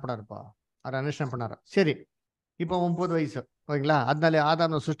கொடுக்கணும். என்ன பண்ணாருப்பா? அவர் அனுஷ்டானம் பண்ணாரு. சரி, இப்போ 30 வயசு ஓகேங்களா? அதனால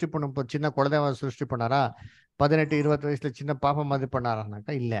ஆதாம சிருஷ்டி பண்ணும் போது சின்ன குழந்தைய சிருஷ்டி பண்ணாரா? 18, 20 வயசுல சின்ன பாப்பம் மாதிரி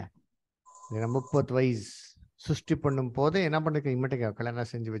பண்ணாரானாக்கா இல்ல. 30 வயசு சிருஷ்டி பண்ணும் போது என்ன பண்ணிருக்க இம்மட்டுக்கு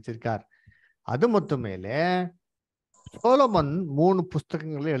கல்யாணம் செஞ்சு வச்சிருக்கார். அது மட்டும் மேல சோலோமன் 3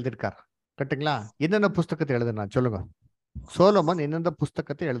 புஸ்தகங்களை எழுதியிருக்கார். கரெக்டுங்களா? என்னென்ன புஸ்தகத்தை எழுதினார் சொல்லுங்க. சோலோமன் எந்தெந்த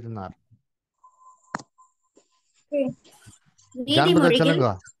புஸ்தகத்தை எழுதினார்? சொல்லுங்க.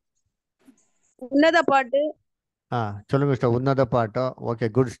 உன்னத பாட்டு. சொல்லுங்க ஸ்டார். உன்னத பாட்டு. Okay,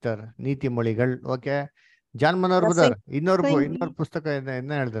 good star. நீதிமொழிகள். ஓகே, ஜான்மனர் புதர் இன்னொரு புஸ்தகம்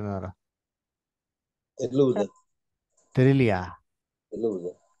என்ன எழுதினார்? தெரியலையா?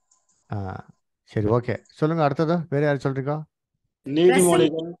 சரி, ஓகே, சொல்லுங்க. அடுத்தது வேற யாரு சொல்றீங்க?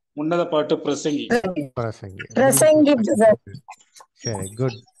 நீதிமொழிகள், உன்னத பாட்டு, பிரசங்கி. சரி,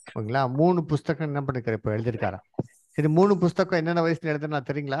 குட். ஓகேங்களா? 3 புஸ்தகம் என்ன பண்ணிருக்காரு இப்ப எழுதிருக்காரா? சரி, 3 புஸ்தகம் என்னென்ன வயசுல எழுதுனா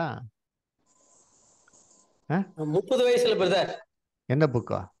தெரியுங்களா? 30 வயசுல பிரதர். என்ன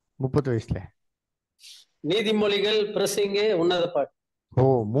புக்கா 30 வயசுல? நீதிமொழிகள், பிரசங்கி, உன்னத பாட்டு. ஓ,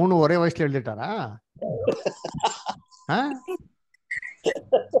 3 ஒரே வயசுல எழுதிட்டாரா?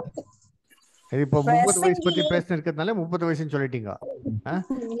 இப்போ 30 வயசு பத்தி பேசினிருக்கிறதுனால 30 வயசுன்னு சொல்லிட்டீங்க.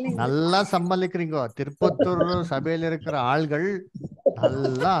 நல்லா சம்பாதிக்கிறீங்க. திருப்பத்தூர் சபையில இருக்கிற ஆள்கள்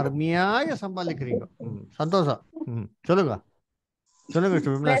நல்லா அருமையாக சம்பாதிக்கிறீங்க. சந்தோஷம். சொல்லுங்க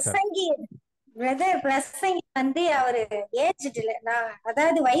விமலா சார். பிரசங்கி வந்து அவரு ஏஜ்ல,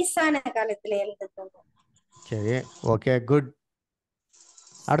 அதாவது வயசான காலத்துல எழுதுறோம். சரி, ஓகே, குட்.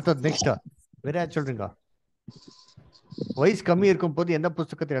 அடுத்தது நெக்ஸ்ட் வேற யார் சொல்றீங்க? வயசு கம்மி இருக்கும் போது எந்த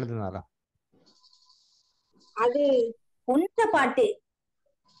புஸ்தகத்தை எழுதினாரா? அது உன்னத பாட்டு.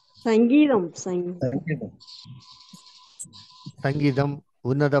 சங்கீதம்,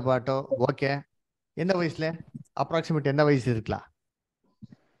 உன்னத பாட்டோ. ஓகே, எந்த வயசுல? அப்ராக்சிமேட் எந்த வயசு இருக்கலாம்?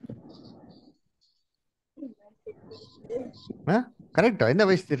 கரெக்டா? எந்த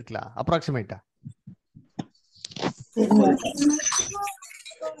வயசுல இருக்கலாம் அப்ராக்சிமேட்டா?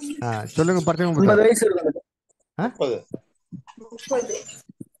 சொல்லுங்க பார்த்திபன் 50 பிரதர். வயசு இருக்கும். 30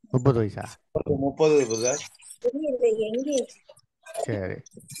 30 வயசா? 30 பிரதர். சரி,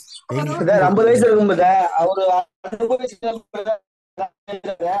 பிரதர் 50 வயசு இருக்கும் பிரதர். அவரு 60 வயசு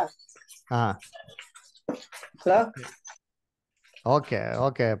okay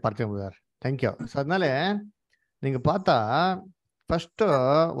okay Parthiban brother, thank you. So அதனால நீங்க பார்த்தா ஃபர்ஸ்ட்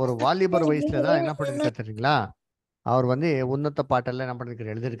ஒரு வாலிபர் வயசுல தான் என்ன பண்ணிருக்காரு தெரியுங்களா? அவர் வந்து உன்னத பாட்டெல்லாம் என்ன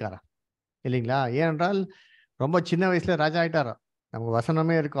பண்ணிருக்காரு, எழுதியிருக்காரா இல்லைங்களா? ஏனென்றால் ரொம்ப சின்ன வயசுல ராஜா ஆயிட்டாரோ. நமக்கு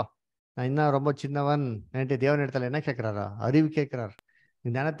வசனமே இருக்கோ, நான் இன்னும் ரொம்ப சின்னவன் நேற்று தேவன் இடத்துல என்ன கேட்கிறாரோ, அறிவு கேட்கிறாரு,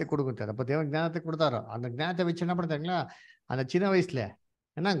 ஞானத்தை கொடுக்குறாரு. அப்போ தேவன் ஞானத்தை கொடுத்தாரோ. அந்த ஞானத்தை வச்சு என்ன பண்ணுறாங்களா, அந்த சின்ன வயசுல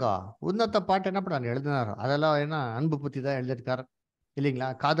என்னங்க உன்னத பாட்டு என்ன பண்ணாரு, எழுதினாரோ. அதெல்லாம் என்ன அன்பு பத்தி தான் எழுதியிருக்காரு இல்லைங்களா?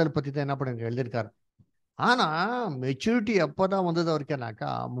 காதல் பத்தி தான் என்ன பண்ணுங்க எழுதியிருக்காரு. ஆனா மெச்சூரிட்டி எப்போதான் வந்தது அவருக்கேனாக்கா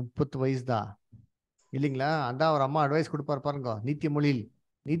 30 வயசு தான் இல்லைங்களா? அதான் அவர் அம்மா அட்வைஸ் கொடுப்பாரு பாருங்க,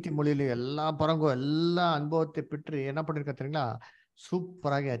 நீத்தி மொழியில் எல்லா பாருங்க எல்லா அனுபவத்தை பெற்று என்ன பண்ணிருக்க தெரியுங்களா?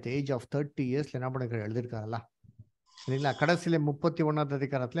 சூப்பராக அட் ஏஜ் ஆஃப் 30 இயர்ஸ்ல என்ன பண்ணிருக்காரு, எழுதியிருக்காருல்ல இல்லைங்களா? கடைசியில 31வது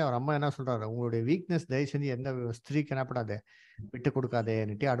அதிகாரத்துல அவர் அம்மா என்ன சொல்றாரு, உங்களுடைய வீக்னஸ் தயவு செஞ்சு எந்த ஸ்திரீக்கு என்ன பண்ணாது, விட்டு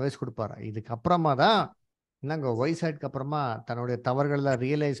கொடுக்காதேன்னுட்டு அட்வைஸ் கொடுப்பாரு. இதுக்கப்புறமா தான் என்னங்க வயசாயிட்டுக்கு அப்புறமா தன்னுடைய தவறுகளை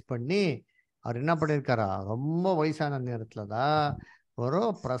ரியலைஸ் பண்ணி அவர் என்ன பண்ணியிருக்காரா, ரொம்ப வயசான நேரத்துல தான் ஒரு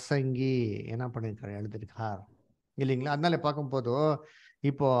பிரசங்கி என்ன பண்ணியிருக்காரு, எழுதியிருக்கார் இல்லைங்களா? அதனால பார்க்கும்போது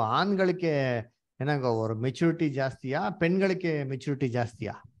இப்போ ஆண்களுக்கு என்னங்க ஒரு மெச்சூரிட்டி ஜாஸ்தியா, பெண்களுக்கு மெச்சூரிட்டி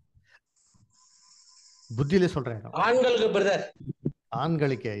ஜாஸ்தியா? புத்தியில சொல்றேன். ஆண்களுக்கு பிரதர்.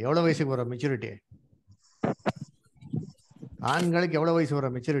 ஆண்களுக்கு எவ்வளவு வயசுக்கு வரும் மெச்சூரிட்டி? ஆண்களுக்கு எவ்வளவு வயசு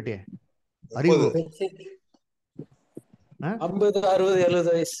வரும் மெச்சூரிட்டி, அறிவு? 50 60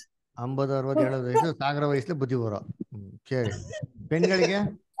 70 வயசு. 50 60 70 வயசு சாகிற வயசுல புத்தி வரும். சரி, பெண்களுக்கு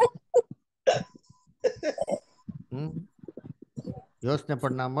யோசனை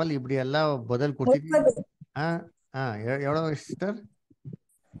பண்ணாமல் இப்படி எல்லாம் பதில் கொடுத்து எவ்வளவு வயசு சிஸ்டர்?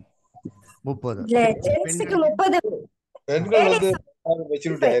 30. பெண்கள் வந்து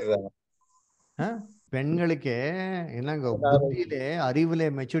மெச்சூரிட்டி ஆயிடுறாங்க. பெண்களுக்கு என்னங்க புத்தியிலே அறிவுல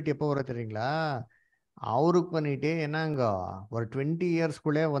மெச்சூரிட்டி எப்போ வர தெரியுங்களா? அவருக்கு பண்ணிட்டு என்னங்க ஒரு 20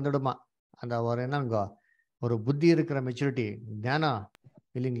 இயர்ஸ்குள்ளே வந்துடுமா அந்த ஒரு என்னங்க ஒரு புத்தி இருக்கிற மெச்சூரிட்டி ஞானம்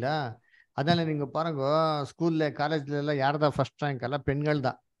இல்லைங்களா? அதனால நீங்க பாருங்க, ஸ்கூல்ல காலேஜ்ல எல்லாம் யார்தான் ஃபர்ஸ்ட் ரேங்க் எல்லாம் பெண்கள்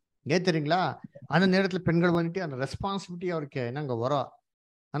தான். ஏன் தெரியுங்களா? அந்த நேரத்துல பெண்கள் வந்துட்டு அந்த ரெஸ்பான்சிபிலிட்டி அவருக்கு என்னங்க வரும்.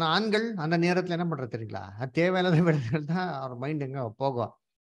 ஆனா ஆண்கள் அந்த நேரத்துல என்ன பண்றது தெரியுங்களா, தேவையில்லாத வேலைகள் தான் அவர் மைண்ட் எங்க போகும்.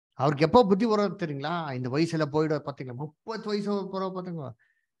 அவருக்கு எப்போ புத்தி வரும் தெரியுங்களா? இந்த வயசுல போயிட பாத்தீங்களா, 30 வயசு போற பாத்தீங்க.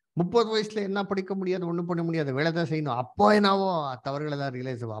 30 வயசுல என்ன படிக்க முடியாது, ஒண்ணும் பண்ண முடியாது, வேலை தான் செய்யணும். அப்போ என்னவோ தவறுகளை தான்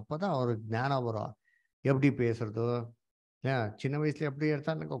ரியலைஸ் ஆகும். அப்பதான் அவருக்கு ஞானம் வரும். எப்படி பேசுறதோ, ஏன் சின்ன வயசுல எப்படி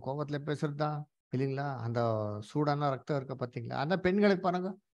எடுத்தா கோபத்துல பேசுறதா இல்லைங்களா? அந்த சூடான ரத்தம் இருக்க பார்த்தீங்களா? அந்த பெண்களுக்கு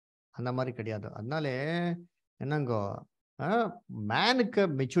பாருங்க அந்த மாதிரி கிடையாது. அதனாலே என்னங்கோ மேனுக்கு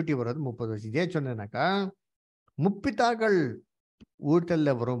மெச்சூரிட்டி வர்றது 30 வயசு. இதே சொன்னேன்னாக்கா முப்பித்தாக்கள் ஊட்டல்ல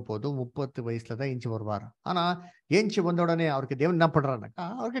வரும் போது 30 வயசுல தான் ஏஞ்சி வருவார். ஆனா ஏஞ்சி வந்த உடனே அவருக்கு தேவன் என்ன பண்றாருனாக்கா,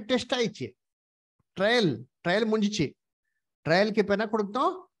 அவருக்கு டெஸ்ட் ஆயிடுச்சு, ட்ரையல் முடிஞ்சிச்சு. ட்ரையலுக்கு இப்ப என்ன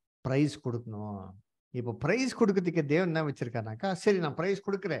கொடுக்கணும், பிரைஸ் கொடுக்கணும். இப்போ பிரைஸ் கொடுக்கறதுக்கு தேவன் என்ன வச்சிருக்காருனாக்கா, சரி நான் பிரைஸ்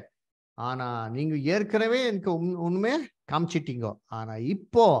கொடுக்குறேன், ஆனா நீங்க ஏற்கனவே எனக்கு உண்மையே காமிச்சிட்டீங்க, ஆனா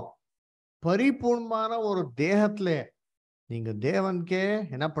இப்போ பரிபூர்ணமான ஒரு தேகத்துல நீங்க தேவனுக்கே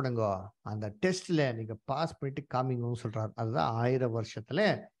என்ன பண்ணுங்க, அந்த டெஸ்ட்ல நீங்க பாஸ் பண்ணிட்டு காமிங்கன்னு சொல்றாரு. அதுதான் 1000 வருஷத்துல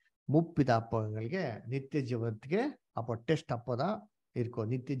முப்பிதாப்பங்களுக்கு நித்திய ஜீவத்துக்கு அப்போ டெஸ்ட் அப்போதான் இருக்கும்.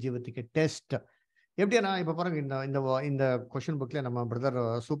 நித்திய ஜீவத்துக்கு டெஸ்ட் எப்படின்னா, இப்ப பாருங்க, இந்த இந்த இந்த கொஸ்டின் புக்ல நம்ம பிரதர்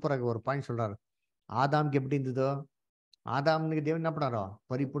சூப்பராக ஒரு பாயிண்ட் சொல்றாரு. ஆதாமுக்கு எப்படி இருந்ததோ, ஆதாமுக்கு தேவன் என்ன பண்ணாரோ,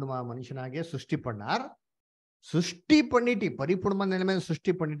 பரிபூர்ணமா மனுஷனாகிய சிருஷ்டி பண்ணார். சிருஷ்டி பண்ணிட்டு பரிபூர்ணமான நிலைமையில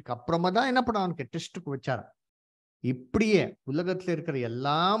சிருஷ்டி பண்ணிட்டு அப்புறமா தான் என்ன பண்ண அவனுக்கு டெஸ்ட்டுக்கு வச்சார். இப்படியே உலகத்துல இருக்கிற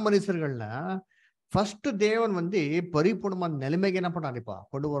எல்லா மனுஷர்கள்ல ஃபர்ஸ்ட் தேவன் வந்து பரிபூர்ணமான நிலைமைக்கு என்ன பண்ணாருப்பா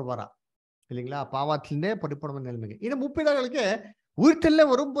கொண்டு வருவாரா இல்லைங்களா? பாவத்திலே பரிபூர்ணமான நிலைமைக்கு. இன்னும் முப்பிதாக்களுக்கு உயிர்த்தல்ல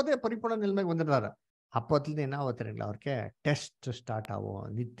வரும்போதே பரிபூர்ண நிலைமைக்கு வந்துடுறாரு. அப்போத்துல என்ன ஆகும் தெரியுங்களா, அவருக்கு டெஸ்ட் ஸ்டார்ட் ஆகும்.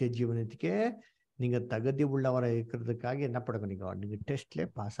 நித்திய ஜீவனத்துக்கே நீங்க தகுதி உள்ளவரை இருக்கிறதுக்காக என்ன பண்ணுங்க, நீங்க டெஸ்ட்ல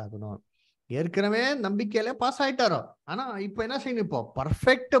பாஸ் ஆகணும். ஏற்கனவே நம்பிக்கையில பாஸ் ஆயிட்டாரோ, ஆனா இப்ப என்ன செய்யணும், இப்போ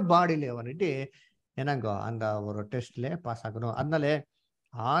பர்ஃபெக்ட் பாடியில வந்துட்டு என்னங்க அந்த ஒரு டெஸ்ட்ல பாஸ் ஆகணும். அதனால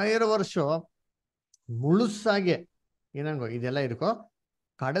 1000 வருஷம் முழுசாக என்னங்க இதெல்லாம் இருக்கும்.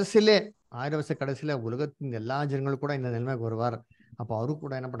 கடைசியிலே 1000 வருஷம் கடைசியில உலகத்தின் எல்லா ஜனங்களும் கூட இந்த நிலைமைக்கு வருவார். அப்போ அவரு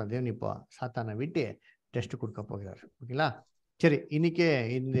கூட என்ன பண்ண தேவன் இப்போ சாத்தானை விட்டு டெஸ்ட் கொடுக்க போகிறார். ஓகேங்களா? சரி, இன்னைக்கு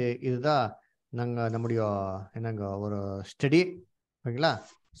இதுதான் நாங்கள் நம்முடைய என்னங்க ஒரு ஸ்டடி ஓகேங்களா.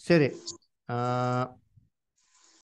 சரி,